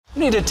You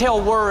need to tell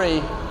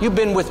worry, you've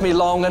been with me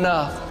long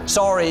enough.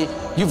 Sorry,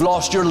 you've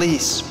lost your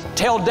lease.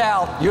 Tell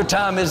doubt, your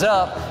time is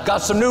up. Got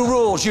some new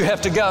rules, you have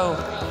to go.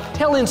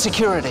 Tell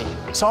insecurity,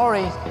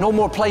 sorry, no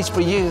more place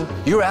for you.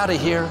 You're out of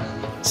here.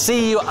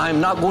 See you, I'm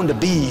not going to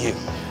be you.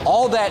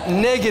 All that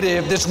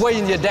negative that's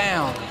weighing you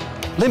down,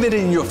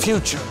 limiting your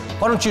future.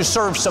 Why don't you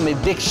serve some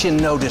eviction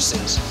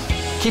notices?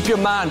 Keep your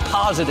mind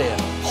positive,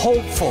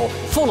 hopeful,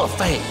 full of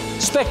faith,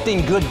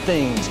 expecting good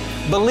things,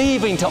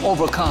 believing to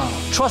overcome,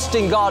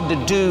 trusting God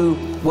to do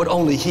what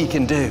only He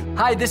can do.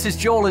 Hi, this is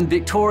Joel and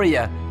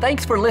Victoria.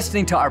 Thanks for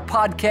listening to our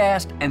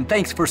podcast, and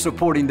thanks for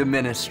supporting the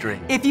ministry.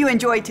 If you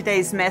enjoyed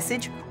today's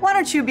message, why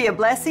don't you be a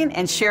blessing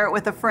and share it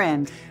with a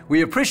friend?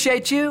 We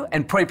appreciate you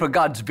and pray for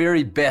God's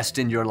very best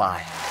in your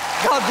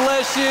life. God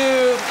bless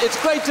you. It's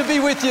great to be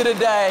with you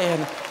today,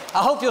 and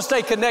I hope you'll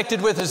stay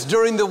connected with us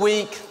during the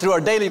week through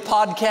our daily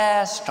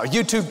podcast, our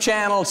YouTube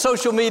channel,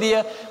 social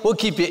media. We'll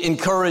keep you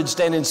encouraged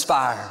and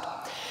inspired.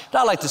 But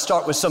I'd like to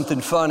start with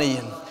something funny.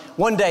 And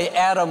one day,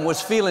 Adam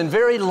was feeling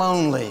very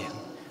lonely.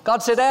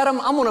 God said, Adam,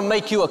 I'm going to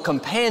make you a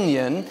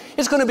companion.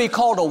 It's going to be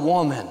called a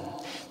woman.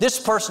 This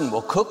person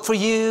will cook for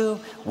you,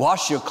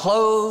 wash your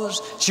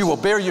clothes. She will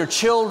bear your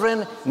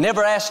children,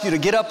 never ask you to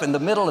get up in the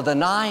middle of the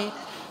night.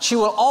 She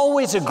will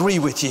always agree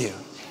with you.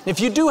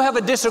 If you do have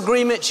a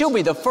disagreement, she'll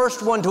be the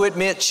first one to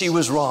admit she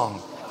was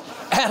wrong.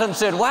 Adam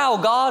said, wow,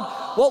 God,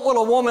 what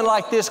will a woman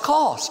like this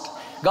cost?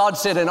 God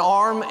said, an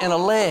arm and a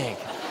leg.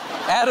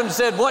 Adam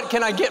said, what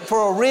can I get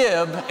for a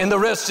rib? And the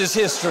rest is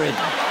history.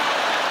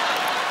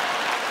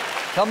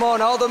 Come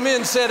on, all the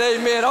men said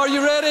amen. Are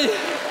you ready?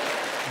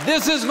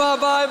 This is my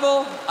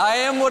Bible. I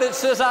am what it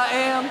says I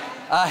am.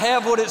 I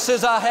have what it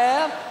says I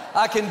have.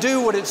 I can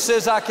do what it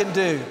says I can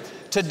do.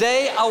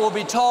 Today I will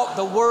be taught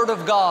the Word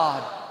of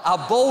God.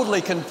 I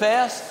boldly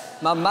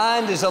confess, my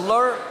mind is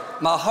alert,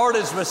 my heart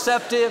is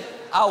receptive.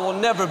 I will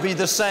never be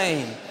the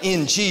same.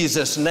 In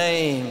Jesus'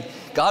 name,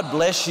 God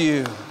bless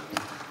you.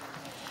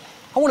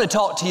 I want to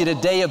talk to you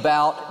today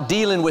about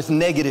dealing with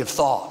negative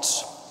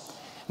thoughts.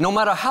 No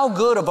matter how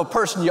good of a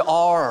person you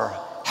are, or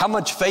how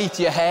much faith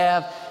you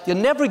have, you'll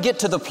never get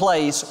to the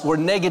place where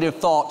negative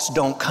thoughts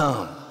don't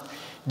come.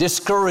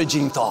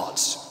 Discouraging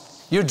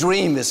thoughts. Your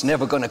dream is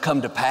never going to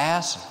come to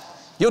pass.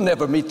 You'll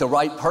never meet the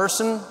right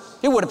person.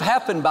 It would have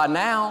happened by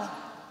now.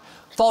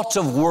 Thoughts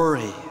of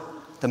worry.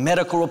 The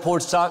medical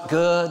report's not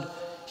good.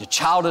 Your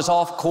child is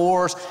off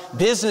course.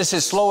 Business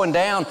is slowing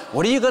down.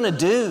 What are you going to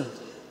do?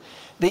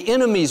 The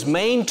enemy's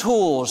main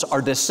tools are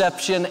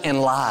deception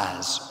and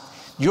lies.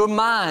 Your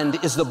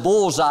mind is the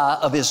bullseye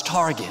of his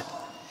target.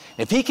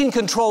 If he can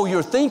control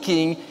your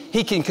thinking,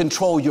 he can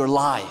control your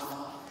life.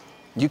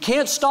 You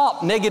can't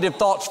stop negative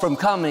thoughts from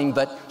coming,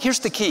 but here's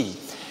the key.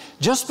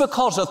 Just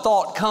because a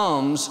thought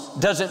comes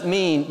doesn't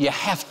mean you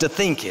have to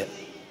think it.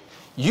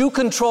 You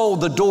control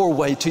the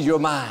doorway to your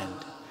mind.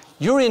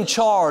 You're in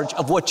charge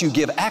of what you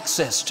give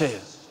access to.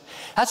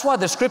 That's why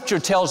the scripture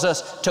tells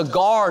us to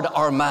guard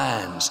our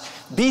minds.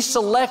 Be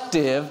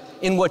selective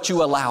in what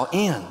you allow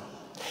in.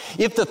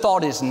 If the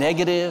thought is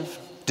negative,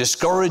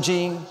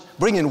 discouraging,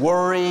 bringing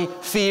worry,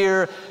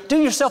 fear, do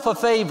yourself a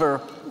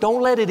favor,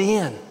 don't let it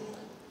in.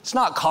 It's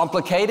not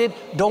complicated.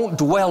 Don't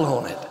dwell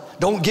on it.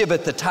 Don't give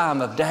it the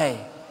time of day.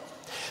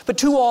 But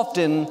too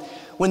often,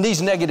 when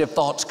these negative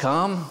thoughts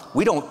come,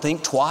 we don't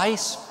think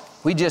twice.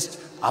 We just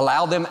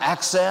allow them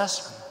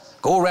access,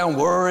 go around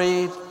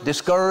worried,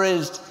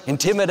 discouraged,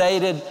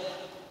 intimidated.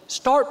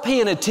 Start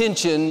paying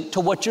attention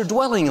to what you're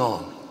dwelling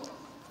on.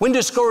 When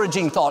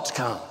discouraging thoughts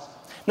come,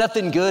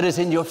 nothing good is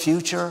in your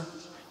future.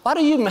 Why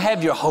do you even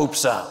have your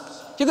hopes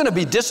up? You're going to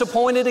be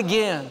disappointed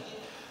again.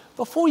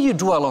 Before you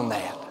dwell on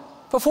that,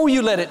 before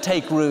you let it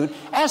take root,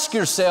 ask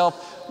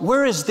yourself,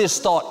 where is this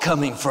thought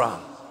coming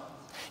from?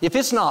 If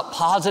it's not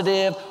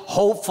positive,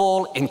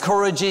 hopeful,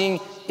 encouraging,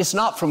 it's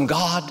not from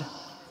God.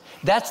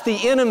 That's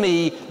the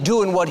enemy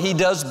doing what he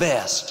does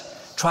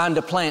best, trying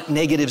to plant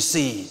negative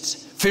seeds,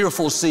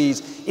 fearful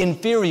seeds,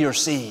 inferior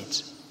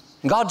seeds.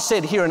 God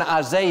said here in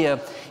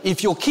Isaiah,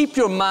 if you'll keep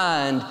your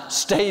mind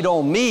stayed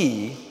on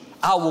me,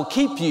 I will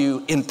keep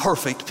you in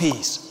perfect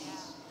peace.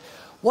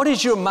 What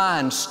is your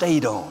mind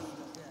stayed on?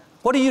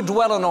 What are you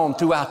dwelling on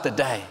throughout the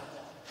day?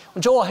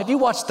 Well, Joel, have you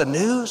watched the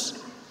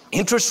news?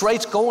 Interest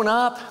rates going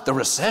up, the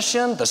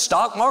recession, the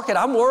stock market,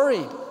 I'm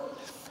worried.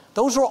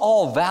 Those are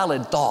all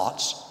valid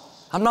thoughts.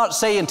 I'm not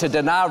saying to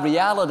deny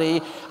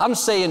reality. I'm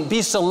saying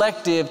be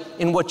selective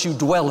in what you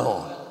dwell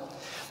on.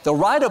 The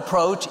right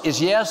approach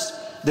is, yes,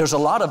 there's a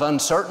lot of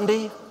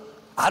uncertainty.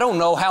 I don't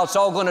know how it's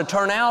all going to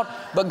turn out,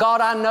 but God,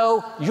 I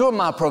know you're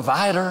my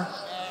provider.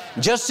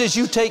 Just as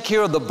you take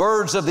care of the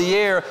birds of the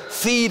air,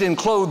 feed and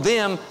clothe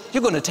them,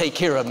 you're going to take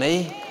care of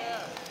me.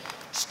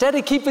 Instead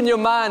of keeping your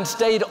mind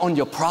stayed on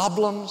your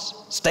problems,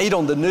 stayed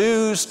on the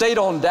news, stayed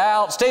on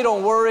doubt, stayed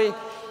on worry,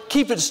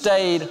 keep it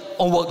stayed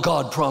on what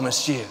God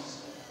promised you.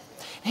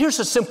 Here's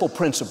a simple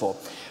principle.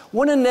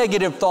 When a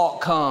negative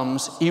thought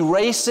comes,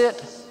 erase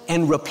it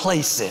and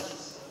replace it.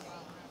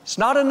 It's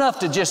not enough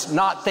to just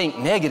not think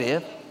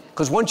negative,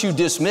 because once you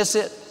dismiss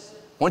it,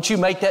 once you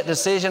make that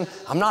decision,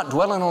 I'm not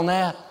dwelling on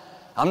that.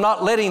 I'm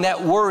not letting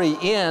that worry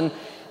in.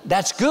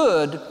 That's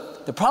good.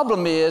 The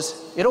problem is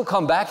it'll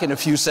come back in a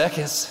few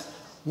seconds.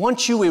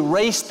 Once you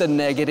erase the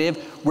negative,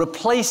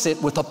 replace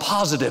it with a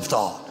positive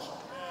thought.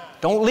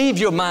 Don't leave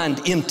your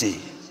mind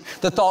empty.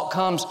 The thought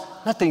comes,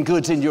 nothing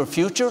good's in your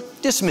future.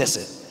 Dismiss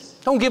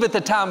it. Don't give it the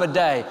time of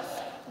day.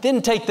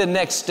 Then take the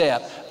next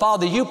step.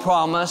 Father, you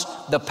promised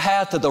the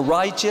path of the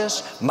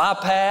righteous, my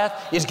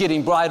path, is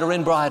getting brighter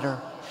and brighter.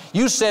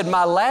 You said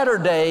my latter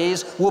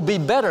days will be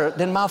better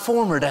than my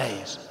former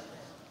days.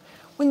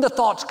 When the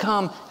thoughts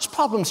come, this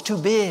problem's too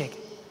big.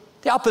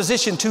 The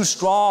opposition too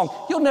strong.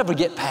 You'll never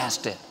get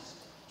past it.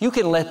 You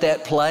can let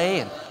that play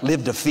and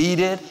live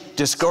defeated,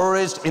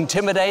 discouraged,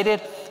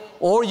 intimidated,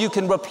 or you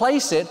can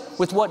replace it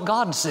with what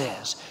God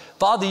says.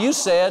 Father, you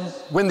said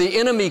when the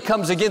enemy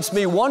comes against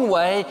me one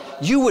way,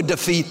 you would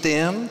defeat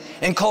them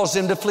and cause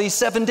them to flee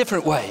 7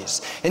 different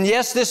ways. And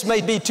yes, this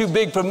may be too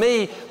big for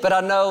me, but I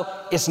know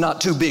it's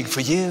not too big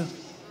for you.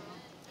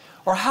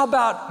 Or how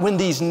about when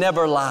these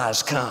never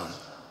lies come?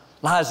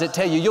 Lies that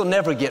tell you you'll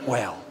never get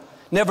well,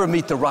 never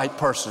meet the right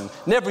person,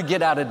 never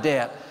get out of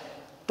debt.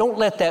 Don't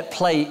let that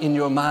play in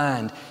your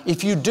mind.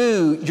 If you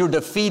do, you're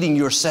defeating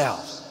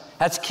yourself.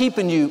 That's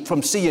keeping you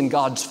from seeing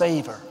God's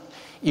favor.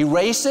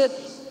 Erase it.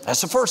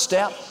 That's the first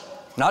step.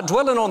 Not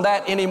dwelling on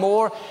that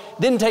anymore.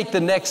 Then take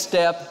the next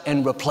step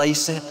and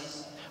replace it.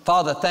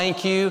 Father,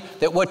 thank you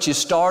that what you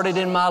started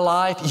in my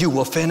life, you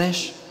will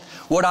finish.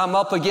 What I'm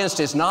up against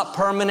is not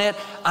permanent.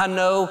 I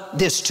know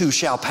this too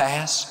shall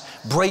pass.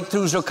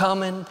 Breakthroughs are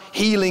coming.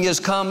 Healing is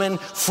coming.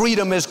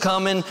 Freedom is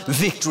coming.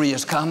 Victory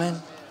is coming.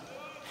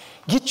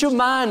 Get your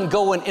mind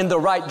going in the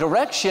right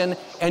direction,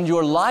 and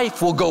your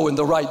life will go in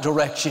the right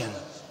direction.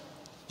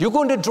 You're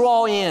going to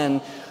draw in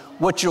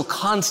what you're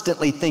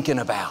constantly thinking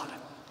about.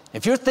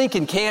 If you're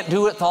thinking can't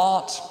do it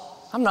thoughts,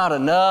 I'm not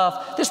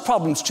enough, this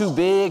problem's too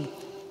big,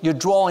 you're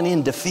drawing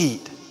in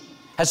defeat.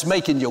 That's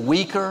making you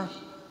weaker.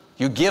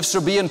 Your gifts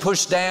are being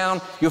pushed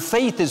down. Your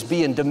faith is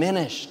being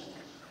diminished.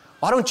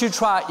 Why don't you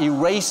try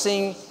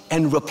erasing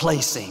and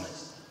replacing?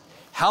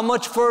 How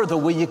much further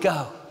will you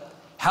go?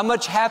 How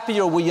much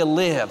happier will you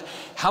live?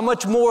 How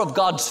much more of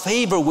God's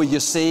favor will you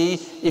see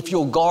if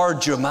you'll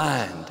guard your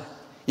mind?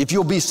 If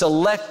you'll be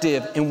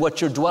selective in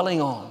what you're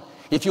dwelling on?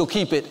 If you'll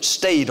keep it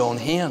stayed on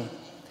Him?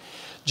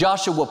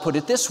 Joshua put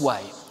it this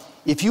way: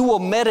 if you will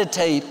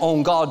meditate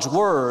on God's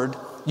Word,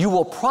 you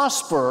will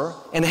prosper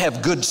and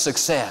have good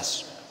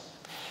success.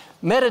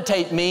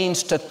 Meditate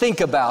means to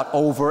think about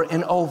over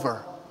and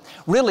over.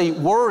 Really,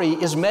 worry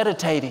is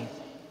meditating.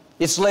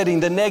 It's letting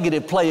the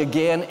negative play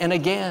again and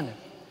again.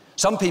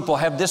 Some people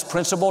have this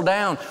principle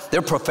down.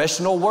 They're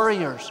professional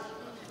worriers.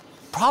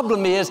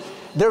 Problem is,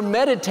 they're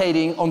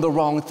meditating on the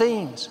wrong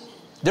things.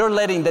 They're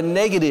letting the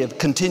negative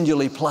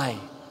continually play.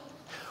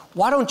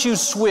 Why don't you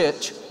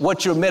switch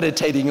what you're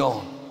meditating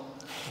on?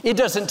 It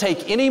doesn't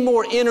take any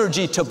more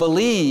energy to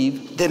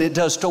believe than it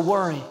does to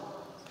worry.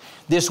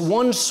 This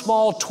one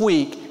small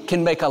tweak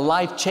can make a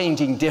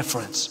life-changing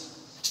difference.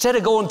 Instead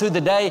of going through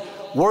the day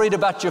worried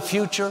about your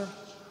future,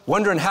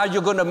 wondering how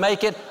you're going to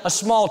make it, a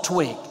small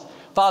tweak.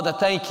 Father,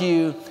 thank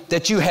you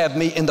that you have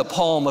me in the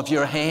palm of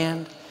your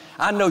hand.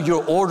 I know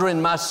you're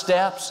ordering my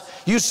steps.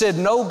 You said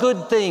no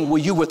good thing will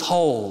you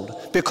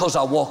withhold because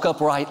I walk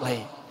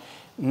uprightly.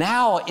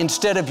 Now,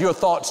 instead of your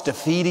thoughts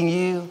defeating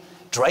you,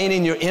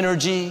 draining your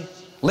energy,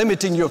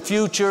 limiting your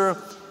future,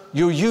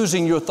 you're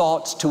using your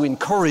thoughts to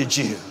encourage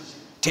you,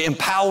 to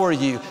empower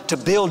you, to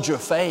build your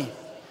faith.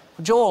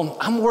 Joel,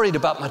 I'm worried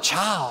about my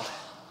child.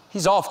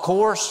 He's off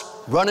course,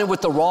 running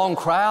with the wrong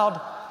crowd.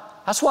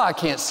 That's why I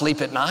can't sleep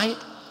at night.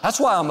 That's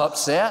why I'm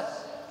upset.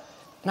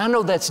 And I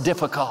know that's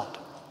difficult.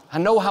 I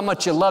know how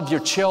much you love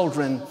your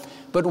children,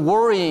 but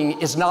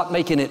worrying is not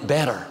making it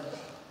better.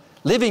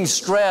 Living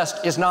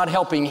stressed is not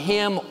helping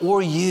him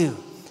or you.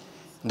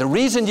 And the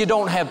reason you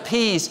don't have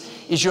peace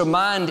is your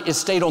mind is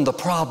stayed on the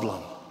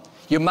problem.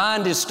 Your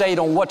mind is stayed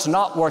on what's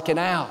not working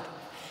out.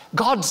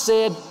 God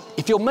said,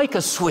 if you'll make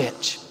a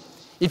switch,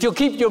 if you'll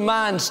keep your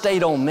mind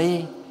stayed on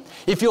me,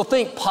 if you'll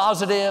think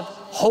positive,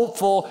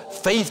 hopeful,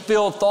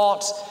 faith-filled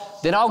thoughts,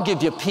 then I'll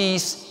give you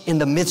peace in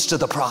the midst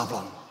of the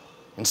problem.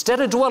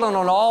 Instead of dwelling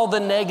on all the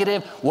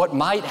negative, what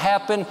might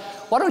happen,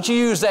 why don't you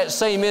use that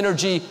same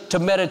energy to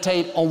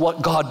meditate on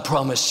what God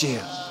promised you?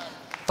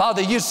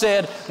 Father, you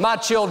said, my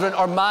children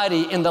are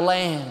mighty in the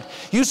land.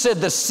 You said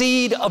the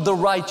seed of the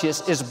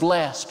righteous is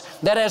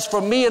blessed. That as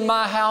for me and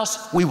my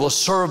house, we will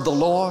serve the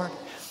Lord.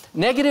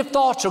 Negative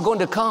thoughts are going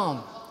to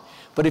come.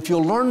 But if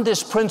you'll learn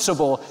this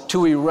principle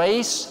to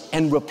erase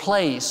and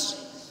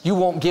replace, you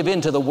won't give in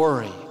to the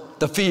worry,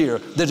 the fear,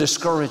 the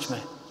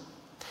discouragement.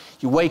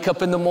 You wake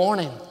up in the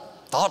morning,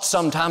 thoughts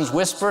sometimes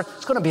whisper,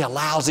 it's going to be a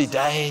lousy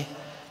day.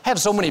 I have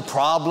so many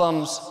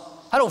problems.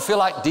 I don't feel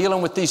like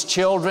dealing with these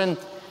children.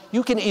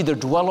 You can either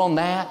dwell on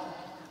that,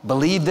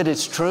 believe that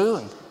it's true,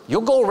 and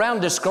you'll go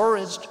around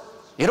discouraged.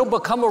 It'll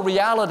become a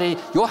reality.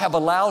 You'll have a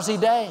lousy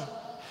day.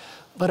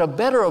 But a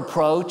better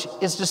approach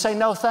is to say,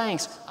 no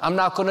thanks. I'm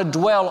not going to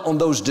dwell on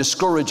those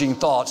discouraging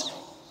thoughts.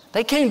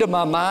 They came to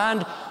my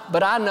mind,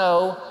 but I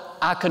know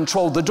I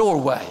control the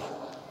doorway.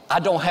 I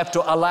don't have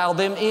to allow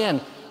them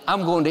in.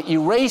 I'm going to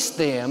erase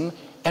them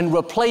and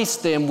replace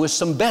them with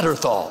some better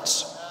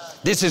thoughts.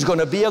 This is going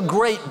to be a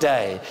great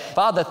day.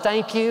 Father,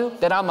 thank you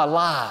that I'm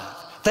alive.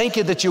 Thank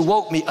you that you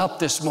woke me up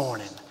this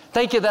morning.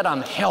 Thank you that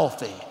I'm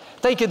healthy.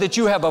 Thank you that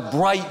you have a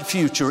bright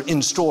future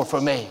in store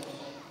for me.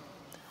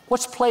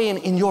 What's playing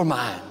in your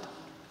mind?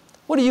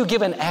 What are you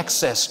given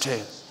access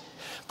to?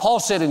 Paul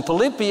said in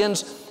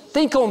Philippians,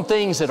 think on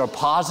things that are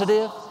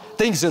positive,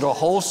 things that are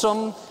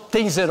wholesome,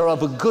 things that are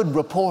of a good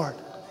report.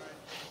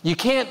 You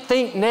can't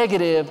think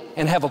negative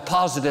and have a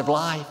positive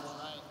life.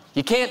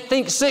 You can't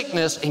think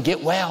sickness and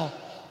get well.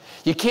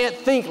 You can't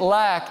think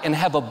lack and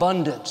have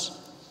abundance.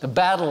 The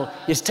battle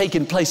is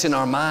taking place in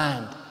our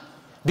mind.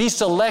 Be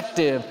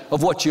selective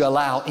of what you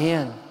allow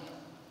in.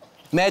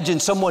 Imagine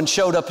someone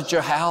showed up at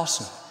your house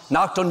and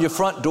knocked on your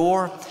front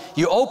door.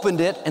 You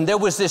opened it and there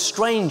was this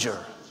stranger.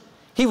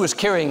 He was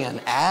carrying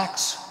an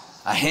axe,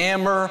 a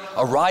hammer,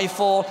 a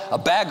rifle, a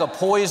bag of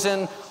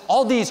poison,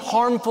 all these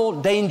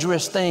harmful,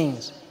 dangerous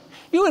things.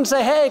 You wouldn't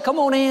say, hey, come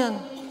on in.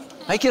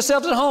 Make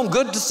yourselves at home.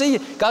 Good to see you.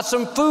 Got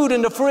some food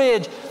in the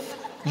fridge.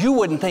 You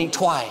wouldn't think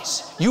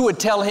twice. You would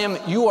tell him,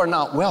 you are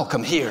not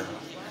welcome here.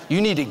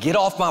 You need to get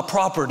off my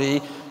property.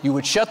 You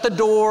would shut the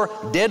door,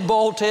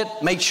 deadbolt it,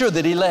 make sure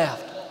that he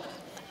left.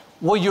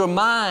 Well, your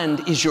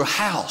mind is your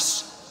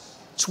house.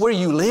 It's where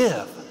you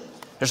live.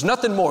 There's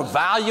nothing more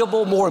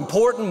valuable, more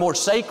important, more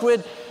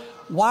sacred.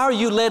 Why are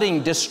you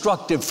letting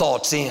destructive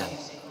thoughts in?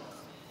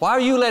 Why are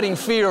you letting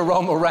fear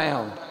roam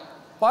around?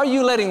 Why are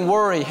you letting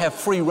worry have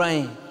free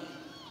reign?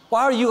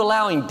 Why are you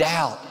allowing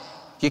doubt?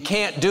 You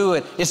can't do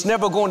it. It's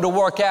never going to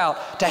work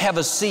out to have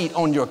a seat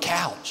on your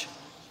couch.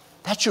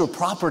 That's your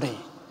property.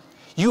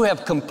 You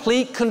have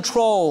complete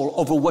control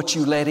over what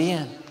you let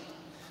in.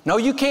 No,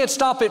 you can't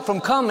stop it from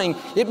coming.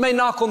 It may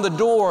knock on the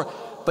door,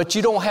 but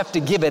you don't have to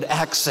give it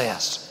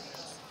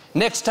access.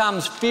 Next time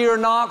fear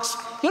knocks,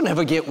 you'll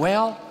never get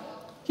well.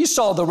 You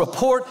saw the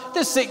report.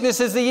 This sickness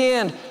is the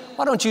end.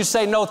 Why don't you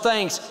say, no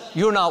thanks,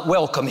 you're not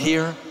welcome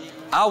here.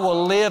 I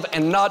will live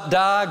and not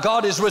die.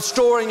 God is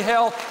restoring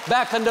health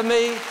back unto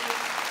me.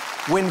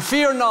 When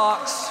fear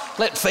knocks,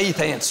 let faith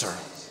answer.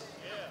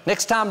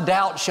 Next time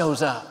doubt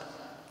shows up,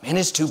 man,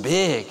 it's too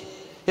big.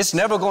 It's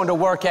never going to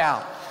work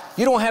out.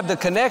 You don't have the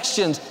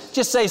connections.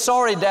 Just say,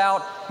 sorry,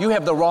 doubt, you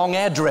have the wrong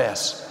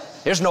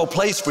address. There's no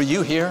place for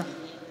you here.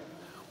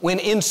 When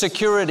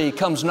insecurity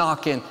comes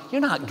knocking,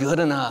 you're not good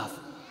enough.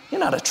 You're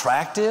not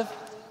attractive.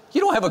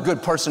 You don't have a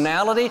good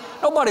personality.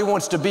 Nobody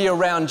wants to be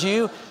around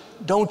you.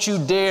 Don't you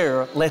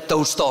dare let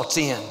those thoughts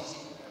in.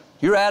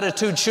 Your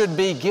attitude should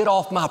be, get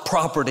off my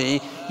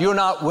property. You're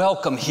not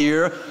welcome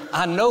here.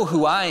 I know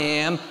who I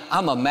am.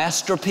 I'm a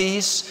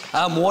masterpiece.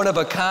 I'm one of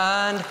a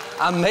kind.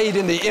 I'm made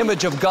in the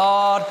image of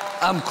God.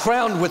 I'm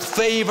crowned with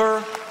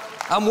favor.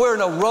 I'm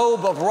wearing a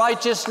robe of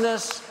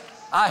righteousness.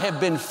 I have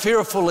been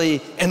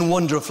fearfully and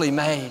wonderfully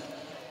made.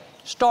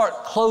 Start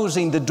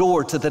closing the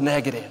door to the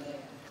negative.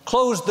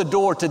 Close the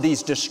door to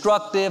these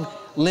destructive,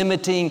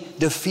 limiting,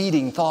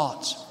 defeating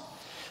thoughts.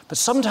 But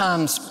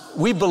sometimes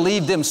we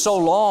believe them so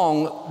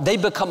long, they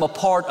become a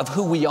part of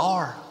who we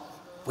are.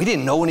 We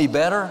didn't know any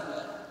better.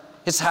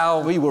 It's how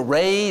we were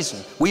raised.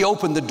 And we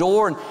opened the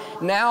door, and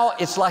now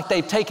it's like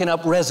they've taken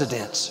up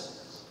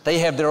residence. They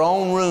have their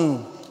own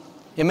room.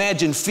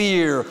 Imagine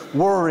fear,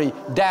 worry,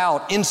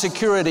 doubt,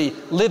 insecurity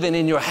living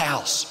in your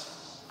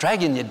house,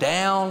 dragging you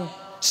down,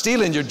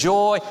 stealing your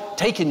joy,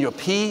 taking your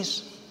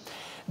peace.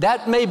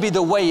 That may be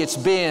the way it's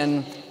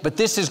been, but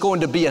this is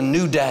going to be a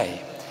new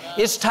day.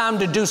 It's time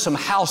to do some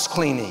house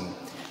cleaning.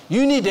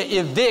 You need to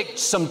evict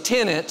some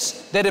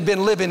tenants that have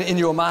been living in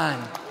your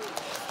mind.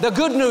 The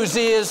good news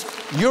is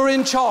you're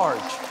in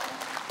charge.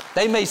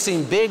 They may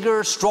seem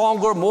bigger,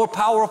 stronger, more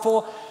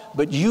powerful,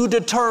 but you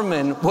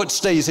determine what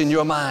stays in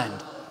your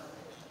mind.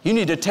 You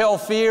need to tell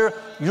fear,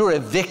 you're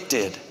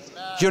evicted.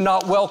 You're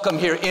not welcome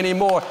here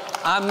anymore.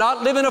 I'm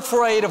not living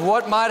afraid of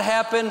what might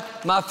happen.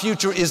 My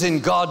future is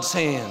in God's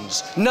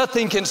hands.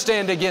 Nothing can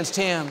stand against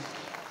Him.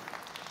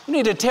 You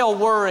need to tell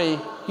worry,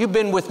 you've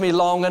been with me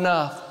long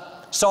enough.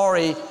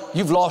 Sorry,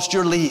 you've lost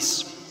your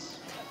lease.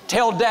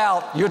 Tell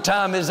doubt, your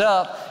time is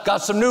up.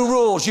 Got some new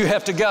rules, you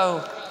have to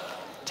go.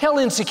 Tell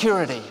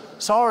insecurity,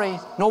 sorry,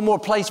 no more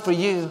place for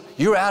you.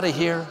 You're out of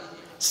here.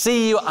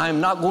 See you, I'm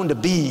not going to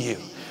be you.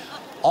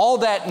 All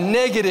that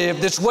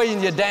negative that's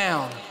weighing you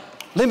down,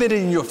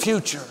 limiting your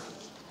future.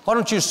 Why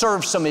don't you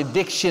serve some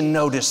eviction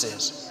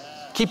notices?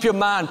 Keep your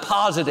mind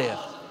positive,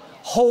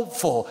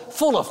 hopeful,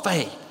 full of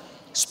faith,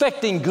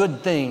 expecting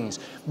good things,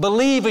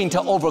 believing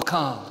to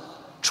overcome,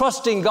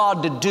 trusting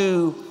God to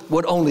do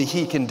what only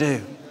He can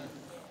do.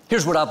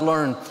 Here's what I've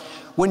learned.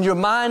 When your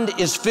mind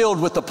is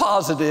filled with the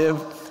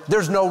positive,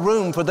 there's no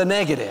room for the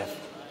negative.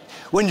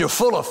 When you're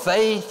full of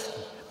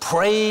faith,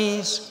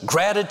 praise,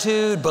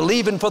 gratitude,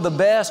 believing for the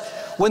best,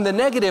 when the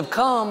negative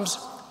comes,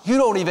 you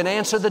don't even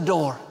answer the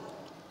door.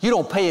 You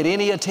don't pay it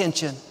any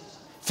attention.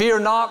 Fear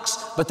knocks,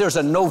 but there's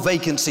a no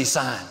vacancy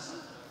sign.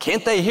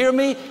 Can't they hear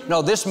me?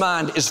 No, this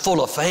mind is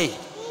full of faith.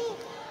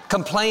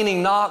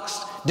 Complaining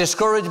knocks,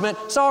 discouragement,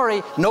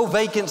 sorry, no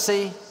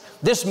vacancy.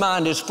 This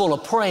mind is full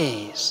of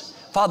praise.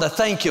 Father,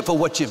 thank you for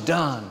what you've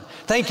done.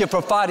 Thank you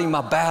for fighting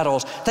my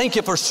battles. Thank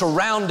you for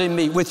surrounding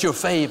me with your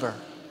favor.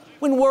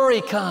 When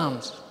worry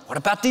comes, what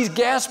about these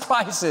gas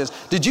prices?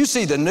 Did you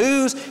see the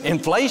news?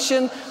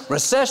 Inflation,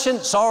 recession,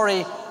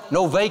 sorry,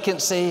 no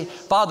vacancy.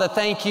 Father,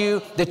 thank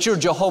you that you're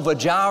Jehovah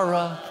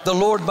Jireh, the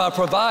Lord my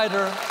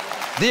provider.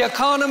 The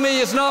economy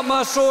is not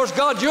my source.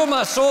 God, you're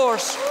my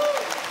source.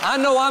 I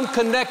know I'm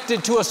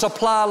connected to a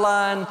supply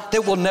line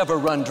that will never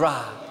run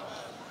dry.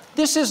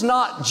 This is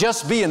not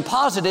just being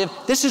positive.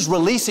 This is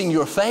releasing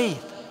your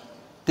faith.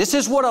 This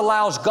is what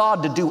allows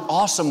God to do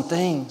awesome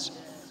things.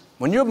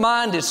 When your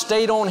mind is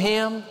stayed on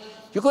Him,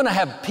 you're going to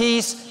have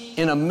peace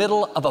in the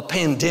middle of a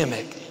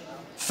pandemic,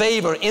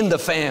 favor in the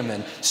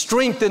famine,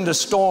 strength in the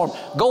storm,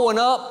 going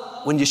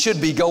up when you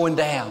should be going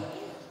down.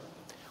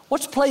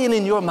 What's playing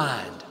in your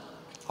mind?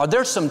 Are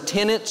there some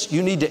tenets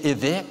you need to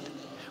evict?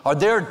 Are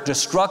there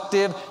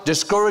destructive,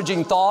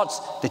 discouraging thoughts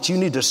that you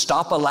need to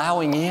stop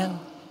allowing in?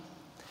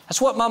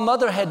 That's what my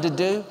mother had to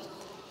do.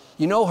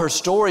 You know her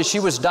story. She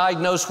was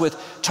diagnosed with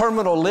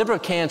terminal liver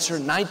cancer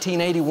in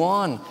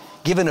 1981,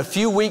 given a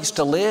few weeks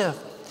to live.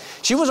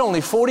 She was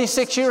only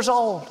 46 years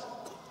old.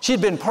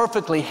 She'd been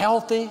perfectly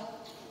healthy,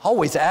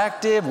 always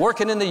active,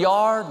 working in the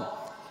yard,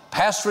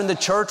 pastoring the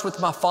church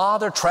with my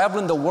father,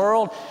 traveling the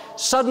world.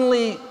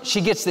 Suddenly, she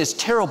gets this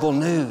terrible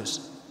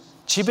news.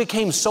 She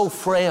became so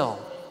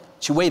frail.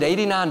 She weighed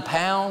 89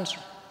 pounds. Her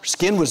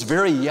skin was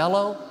very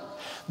yellow.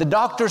 The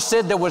doctor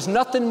said there was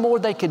nothing more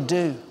they could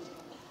do.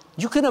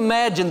 You can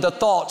imagine the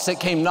thoughts that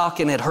came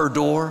knocking at her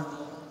door.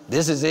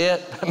 This is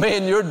it.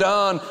 Man, you're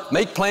done.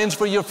 Make plans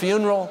for your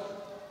funeral.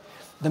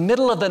 The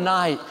middle of the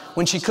night,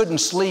 when she couldn't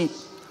sleep,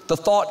 the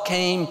thought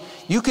came,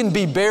 you can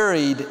be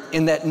buried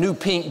in that new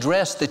pink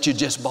dress that you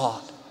just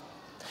bought.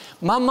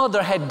 My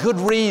mother had good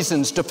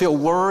reasons to feel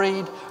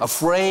worried,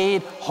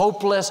 afraid,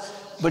 hopeless,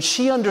 but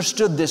she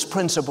understood this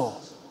principle.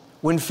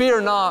 When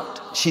fear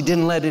knocked, she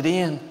didn't let it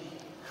in.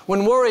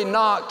 When worry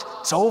knocked,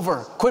 it's over.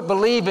 Quit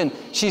believing.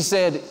 She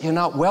said, you're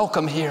not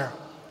welcome here.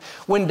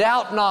 When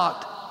doubt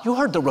knocked, you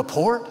heard the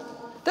report.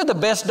 They're the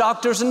best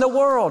doctors in the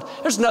world.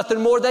 There's nothing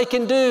more they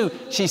can do.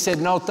 She said,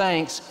 no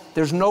thanks.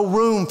 There's no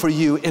room for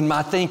you in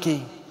my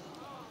thinking.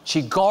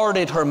 She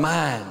guarded her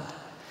mind.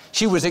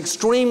 She was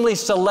extremely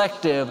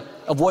selective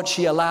of what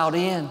she allowed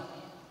in.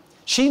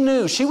 She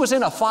knew she was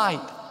in a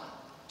fight.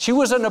 She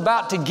wasn't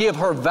about to give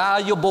her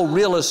valuable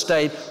real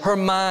estate, her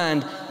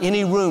mind,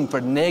 any room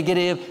for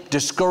negative,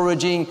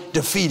 discouraging,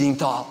 defeating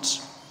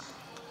thoughts.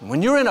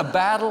 When you're in a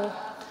battle,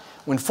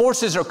 when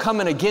forces are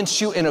coming against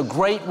you in a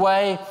great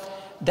way,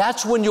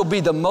 that's when you'll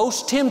be the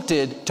most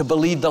tempted to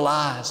believe the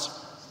lies.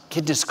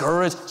 Get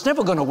discouraged. It's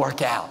never going to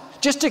work out.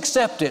 Just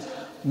accept it.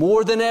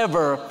 More than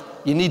ever,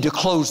 you need to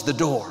close the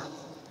door.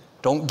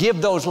 Don't give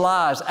those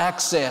lies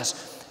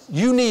access.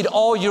 You need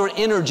all your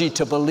energy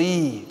to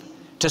believe,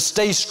 to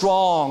stay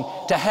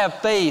strong, to have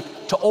faith,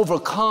 to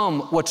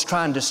overcome what's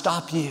trying to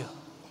stop you.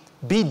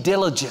 Be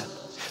diligent.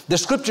 The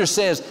scripture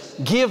says,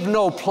 give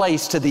no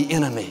place to the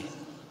enemy.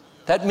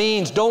 That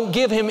means don't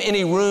give him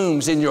any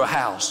rooms in your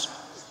house.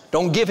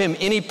 Don't give him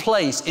any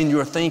place in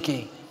your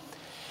thinking.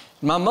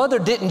 My mother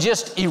didn't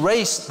just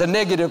erase the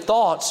negative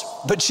thoughts,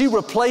 but she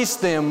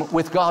replaced them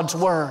with God's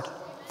Word.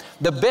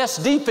 The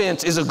best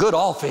defense is a good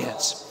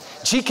offense.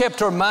 She kept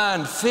her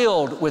mind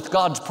filled with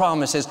God's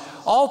promises.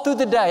 All through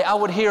the day, I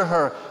would hear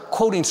her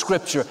quoting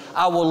scripture,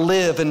 I will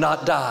live and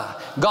not die.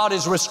 God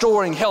is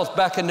restoring health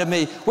back into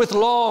me. With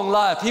long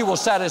life, He will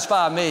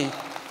satisfy me.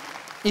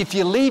 If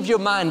you leave your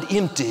mind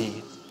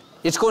empty,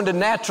 it's going to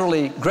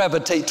naturally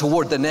gravitate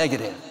toward the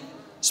negative,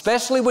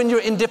 especially when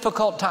you're in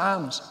difficult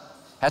times.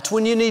 That's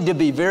when you need to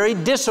be very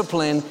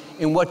disciplined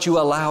in what you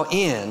allow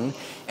in,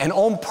 and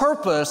on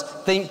purpose,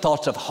 think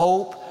thoughts of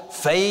hope,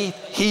 faith,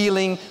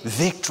 healing,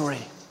 victory.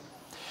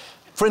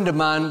 A friend of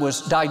mine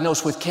was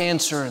diagnosed with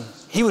cancer, and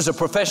he was a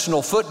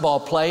professional football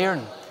player,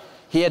 and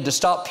he had to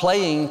stop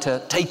playing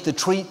to take the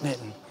treatment.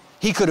 And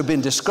he could have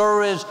been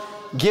discouraged,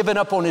 given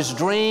up on his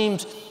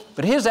dreams,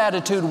 but his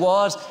attitude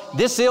was,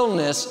 this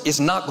illness is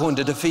not going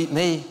to defeat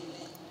me.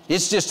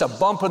 It's just a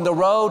bump in the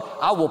road.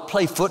 I will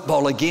play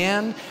football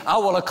again. I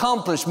will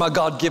accomplish my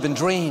God-given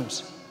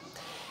dreams.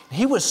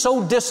 He was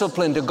so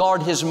disciplined to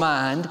guard his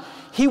mind,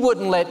 he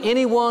wouldn't let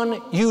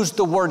anyone use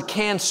the word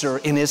cancer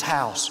in his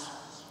house.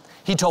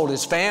 He told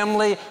his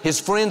family,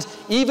 his friends,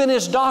 even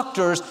his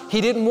doctors,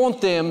 he didn't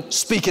want them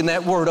speaking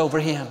that word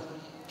over him.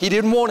 He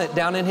didn't want it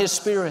down in his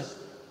spirit.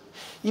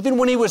 Even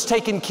when he was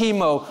taking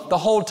chemo, the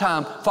whole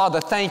time,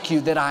 Father, thank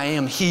you that I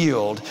am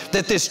healed,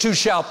 that this too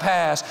shall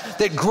pass,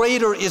 that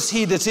greater is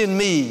He that's in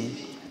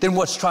me than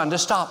what's trying to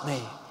stop me.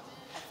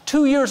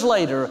 2 years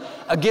later,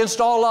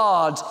 against all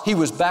odds, he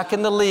was back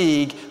in the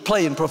league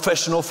playing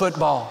professional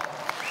football.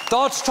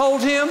 Thoughts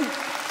told him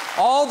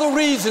all the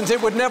reasons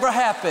it would never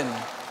happen,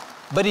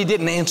 but he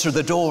didn't answer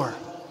the door.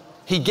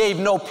 He gave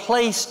no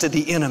place to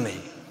the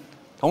enemy.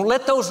 Don't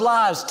let those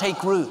lies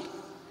take root.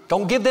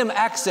 Don't give them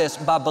access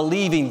by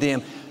believing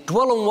them.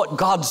 Dwell on what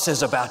God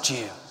says about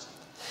you.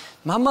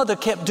 My mother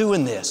kept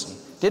doing this.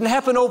 Didn't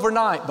happen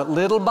overnight, but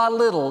little by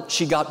little,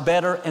 she got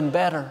better and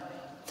better.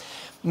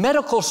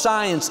 Medical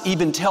science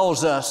even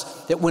tells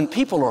us that when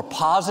people are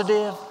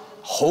positive,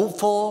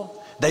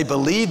 hopeful, they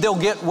believe they'll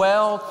get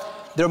well,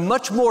 they're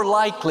much more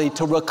likely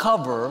to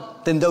recover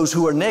than those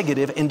who are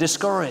negative and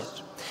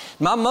discouraged.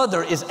 My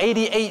mother is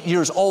 88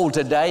 years old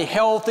today,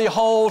 healthy,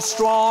 whole,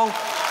 strong,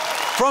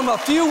 from a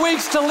few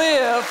weeks to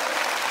live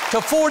to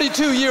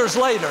 42 years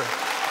later.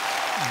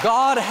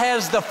 God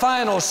has the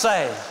final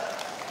say.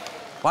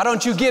 Why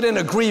don't you get in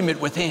agreement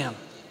with Him?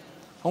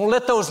 Don't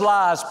let those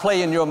lies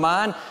play in your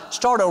mind.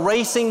 Start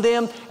erasing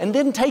them and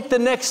then take the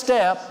next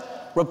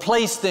step.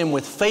 Replace them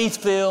with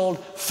faith-filled,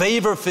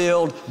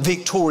 favor-filled,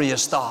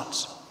 victorious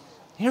thoughts.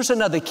 Here's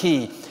another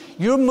key.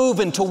 You're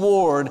moving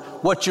toward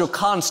what you're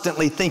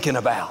constantly thinking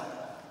about.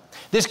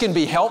 This can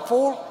be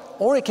helpful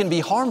or it can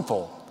be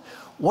harmful.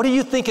 What are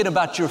you thinking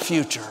about your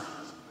future?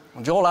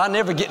 Well, Joel, I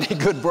never get any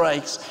good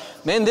breaks.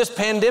 Man, this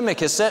pandemic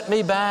has set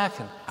me back,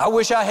 and I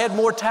wish I had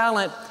more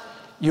talent.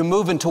 You're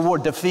moving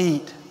toward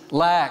defeat,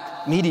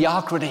 lack,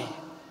 mediocrity.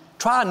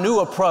 Try a new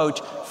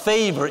approach.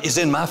 Favor is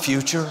in my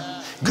future.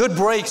 Good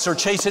breaks are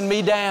chasing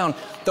me down.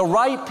 The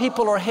right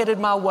people are headed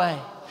my way.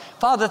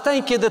 Father,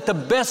 thank you that the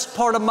best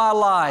part of my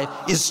life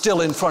is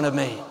still in front of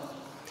me.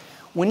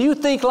 When you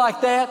think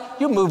like that,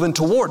 you're moving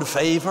toward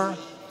favor,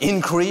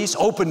 increase,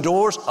 open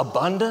doors,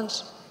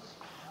 abundance.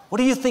 What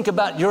do you think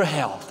about your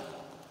health?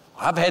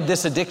 I've had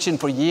this addiction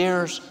for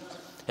years.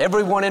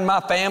 Everyone in my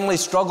family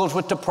struggles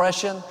with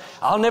depression.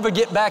 I'll never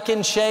get back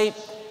in shape.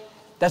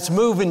 That's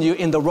moving you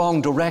in the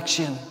wrong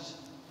direction.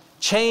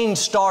 Change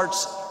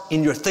starts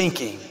in your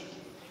thinking.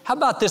 How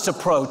about this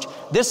approach?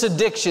 This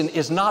addiction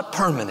is not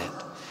permanent.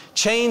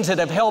 Chains that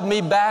have held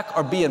me back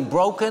are being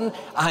broken.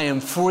 I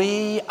am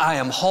free. I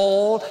am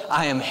whole.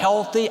 I am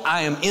healthy.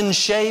 I am in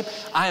shape.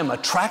 I am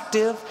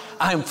attractive.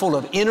 I am full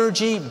of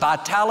energy,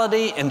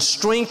 vitality, and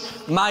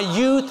strength. My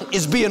youth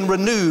is being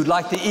renewed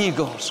like the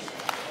eagles.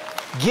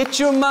 Get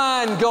your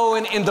mind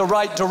going in the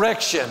right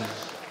direction.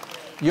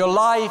 Your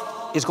life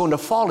is going to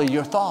follow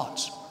your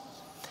thoughts.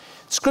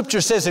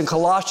 Scripture says in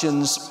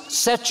Colossians,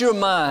 set your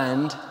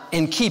mind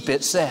and keep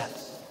it set.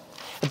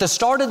 At the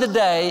start of the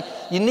day,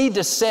 you need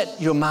to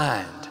set your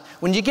mind.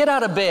 When you get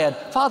out of bed,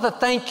 Father,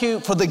 thank you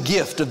for the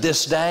gift of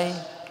this day.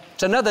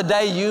 It's another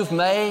day you've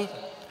made.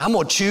 I'm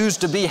going to choose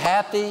to be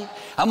happy.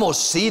 I'm going to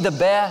see the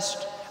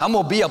best. I'm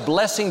going to be a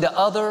blessing to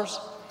others.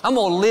 I'm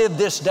going to live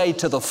this day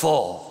to the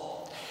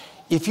full.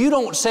 If you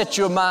don't set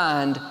your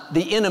mind,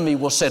 the enemy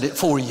will set it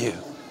for you.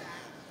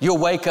 You'll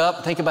wake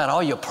up, think about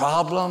all your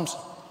problems,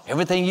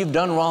 everything you've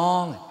done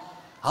wrong.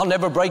 I'll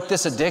never break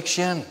this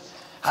addiction.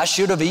 I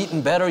should have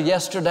eaten better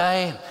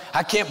yesterday.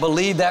 I can't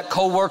believe that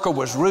coworker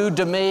was rude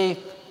to me.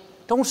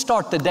 Don't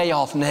start the day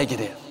off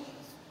negative.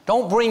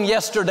 Don't bring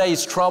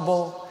yesterday's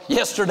trouble,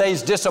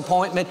 yesterday's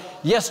disappointment,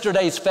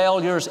 yesterday's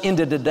failures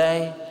into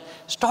today.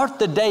 Start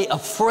the day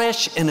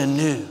afresh and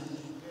anew.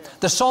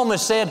 The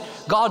psalmist said,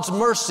 God's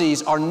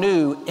mercies are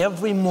new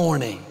every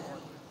morning.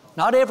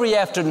 Not every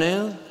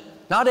afternoon,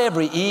 not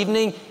every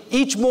evening.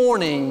 Each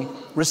morning,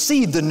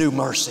 receive the new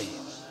mercy.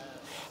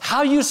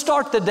 How you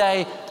start the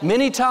day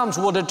many times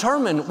will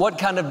determine what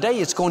kind of day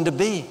it's going to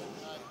be.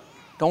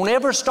 Don't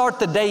ever start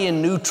the day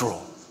in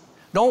neutral.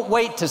 Don't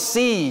wait to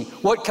see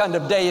what kind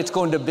of day it's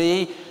going to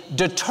be.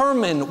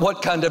 Determine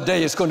what kind of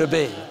day it's going to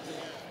be.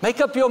 Make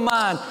up your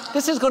mind,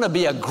 this is going to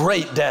be a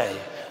great day.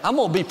 I'm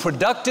going to be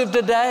productive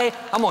today.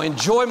 I'm going to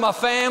enjoy my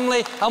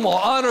family. I'm going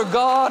to honor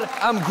God.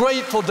 I'm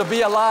grateful to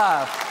be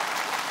alive.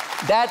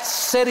 That's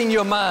setting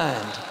your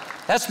mind.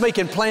 That's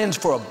making plans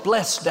for a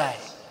blessed day.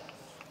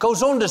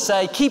 Goes on to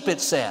say, keep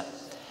it set.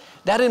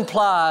 That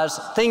implies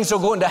things are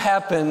going to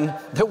happen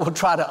that will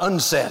try to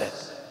unset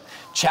it.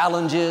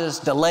 Challenges,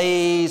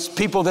 delays,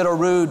 people that are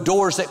rude,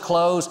 doors that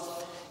close.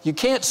 You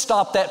can't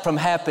stop that from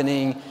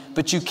happening,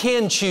 but you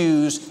can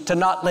choose to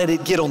not let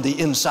it get on the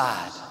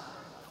inside.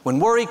 When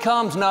worry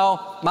comes,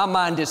 no, my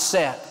mind is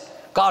set.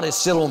 God is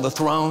still on the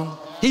throne.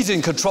 He's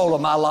in control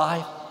of my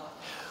life.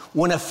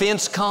 When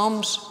offense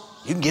comes,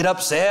 you can get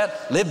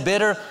upset, live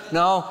bitter.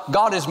 No,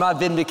 God is my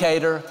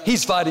vindicator.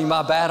 He's fighting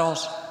my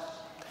battles.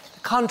 The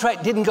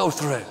contract didn't go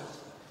through.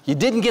 You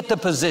didn't get the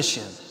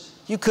position.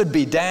 You could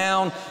be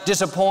down,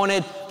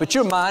 disappointed, but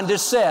your mind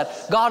is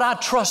set. God, I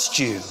trust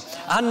you.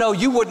 I know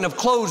you wouldn't have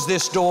closed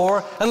this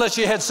door unless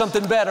you had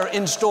something better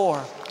in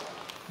store.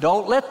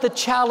 Don't let the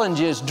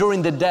challenges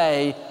during the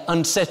day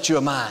unset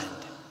your mind.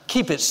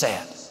 Keep it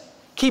set.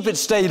 Keep it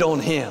stayed on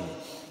Him.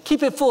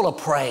 Keep it full of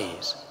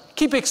praise.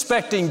 Keep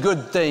expecting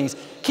good things.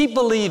 Keep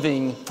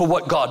believing for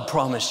what God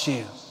promised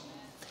you.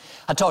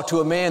 I talked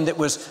to a man that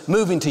was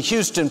moving to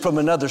Houston from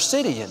another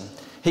city, and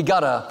he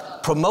got a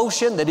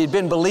promotion that he'd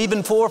been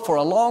believing for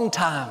a long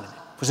time.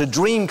 It was a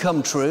dream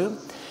come true.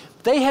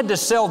 They had to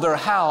sell their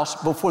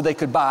house before they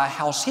could buy a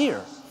house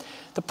here.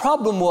 The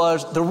problem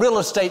was the real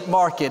estate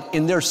market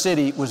in their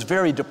city was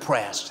very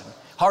depressed.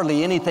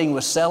 Hardly anything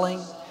was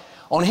selling.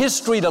 On his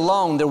street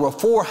alone, there were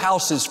 4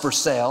 houses for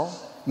sale,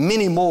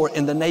 many more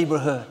in the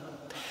neighborhood.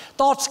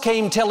 Thoughts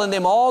came telling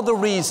them all the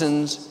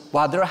reasons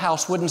why their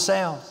house wouldn't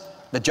sell.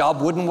 The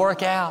job wouldn't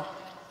work out.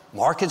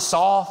 Market's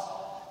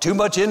soft, too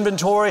much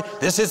inventory,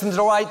 this isn't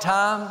the right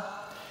time.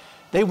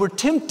 They were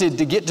tempted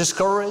to get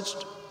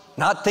discouraged,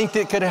 not think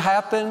that it could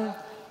happen,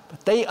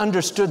 but they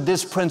understood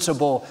this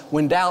principle.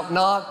 When doubt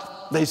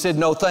knocked, they said,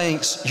 no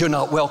thanks, you're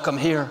not welcome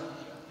here.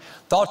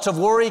 Thoughts of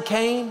worry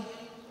came.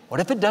 What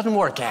if it doesn't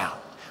work out?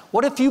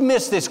 What if you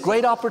miss this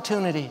great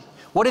opportunity?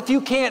 What if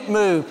you can't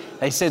move?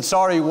 They said,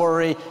 sorry,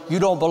 worry, you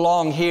don't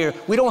belong here.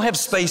 We don't have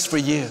space for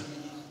you.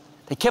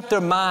 They kept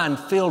their mind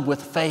filled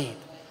with faith.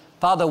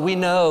 Father, we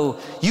know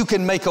you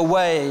can make a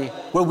way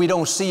where we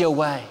don't see a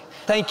way.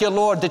 Thank you,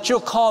 Lord, that you're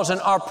causing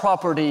our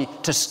property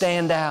to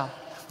stand out,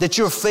 that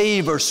your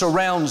favor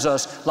surrounds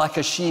us like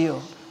a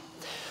shield.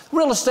 The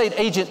real estate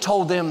agent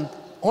told them,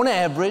 on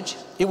average,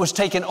 it was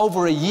taking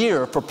over a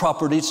year for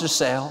properties to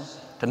sell,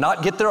 to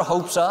not get their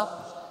hopes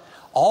up.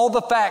 All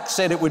the facts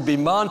said it would be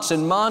months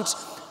and months,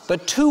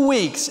 but 2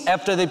 weeks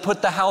after they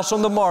put the house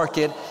on the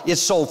market, it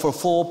sold for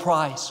full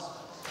price.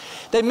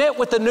 They met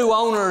with the new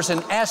owners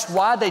and asked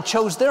why they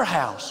chose their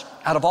house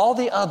out of all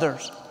the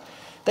others.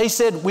 They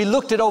said, we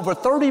looked at over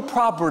 30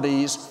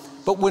 properties,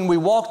 but when we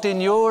walked in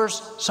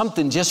yours,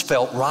 something just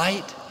felt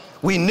right.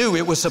 We knew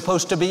it was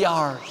supposed to be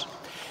ours.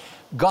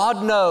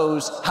 God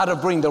knows how to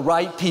bring the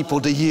right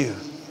people to you.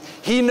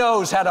 He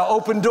knows how to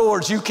open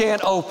doors you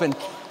can't open.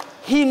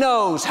 He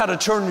knows how to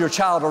turn your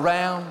child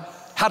around,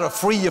 how to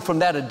free you from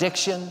that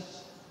addiction.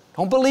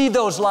 Don't believe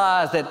those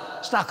lies that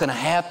it's not going to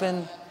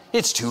happen.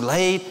 It's too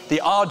late.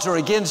 The odds are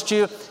against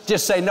you.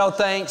 Just say, no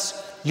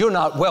thanks. You're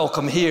not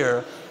welcome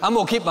here. I'm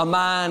going to keep my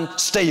mind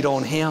stayed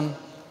on Him.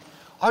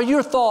 Are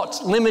your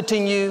thoughts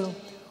limiting you,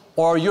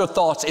 or are your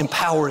thoughts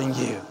empowering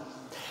you?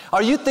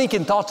 Are you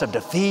thinking thoughts of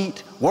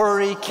defeat,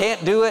 worry,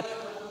 can't do it?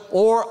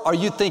 Or are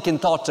you thinking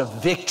thoughts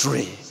of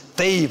victory,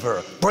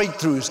 favor,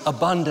 breakthroughs,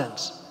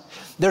 abundance?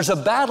 There's a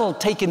battle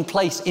taking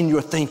place in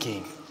your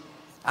thinking.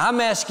 I'm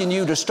asking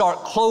you to start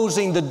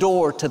closing the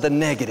door to the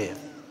negative.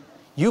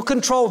 You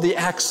control the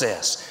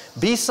access.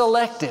 Be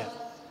selective.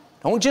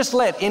 Don't just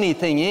let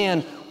anything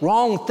in.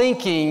 Wrong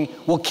thinking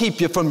will keep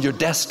you from your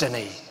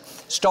destiny.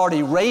 Start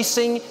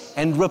erasing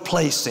and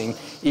replacing.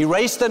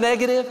 Erase the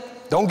negative.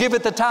 Don't give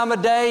it the time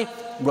of day.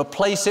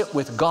 Replace it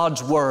with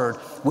God's Word,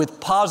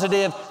 with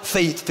positive,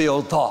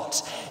 faith-filled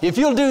thoughts. If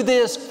you'll do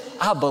this,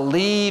 I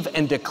believe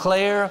and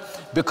declare,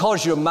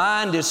 because your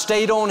mind is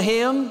stayed on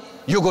Him,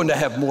 you're going to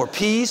have more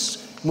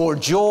peace, more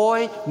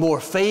joy, more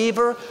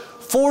favor.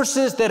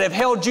 Forces that have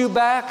held you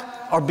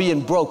back are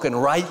being broken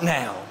right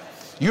now.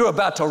 You're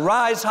about to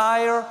rise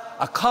higher,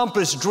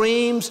 accomplish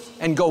dreams,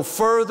 and go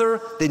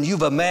further than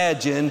you've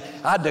imagined.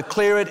 I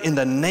declare it in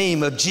the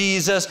name of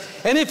Jesus.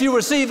 And if you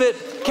receive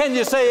it, can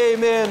you say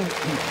amen?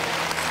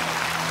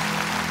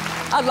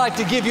 I'd like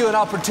to give you an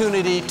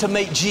opportunity to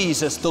make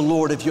Jesus the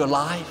Lord of your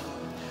life.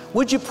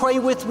 Would you pray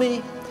with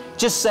me?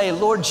 Just say,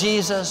 Lord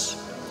Jesus,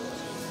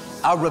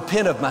 I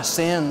repent of my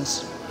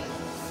sins.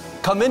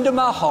 Come into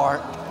my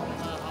heart.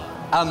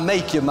 I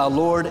make you my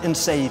Lord and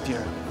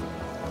Savior.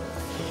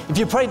 If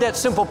you prayed that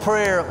simple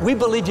prayer, we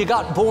believe you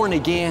got born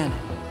again.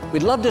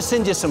 We'd love to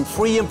send you some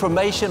free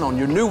information on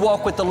your new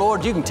walk with the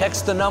Lord. You can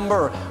text the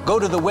number or go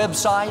to the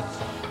website.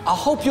 I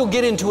hope you'll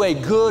get into a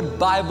good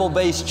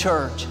Bible-based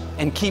church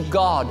and keep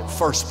God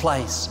first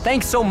place.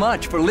 Thanks so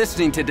much for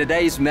listening to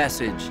today's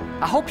message.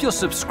 I hope you'll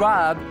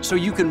subscribe so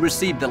you can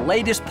receive the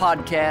latest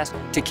podcast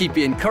to keep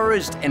you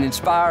encouraged and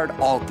inspired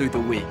all through the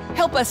week.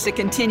 Help us to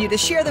continue to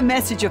share the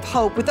message of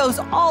hope with those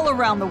all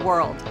around the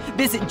world.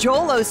 Visit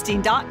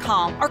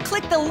joelosteen.com or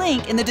click the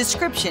link in the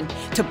description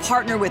to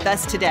partner with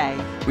us today.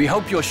 We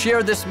hope you'll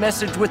share this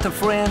message with a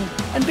friend,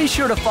 and be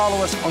sure to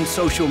follow us on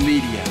social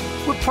media.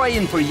 We're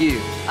praying for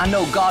you. I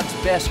know God's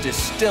best is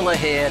still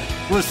ahead.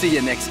 We'll see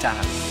you next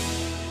time.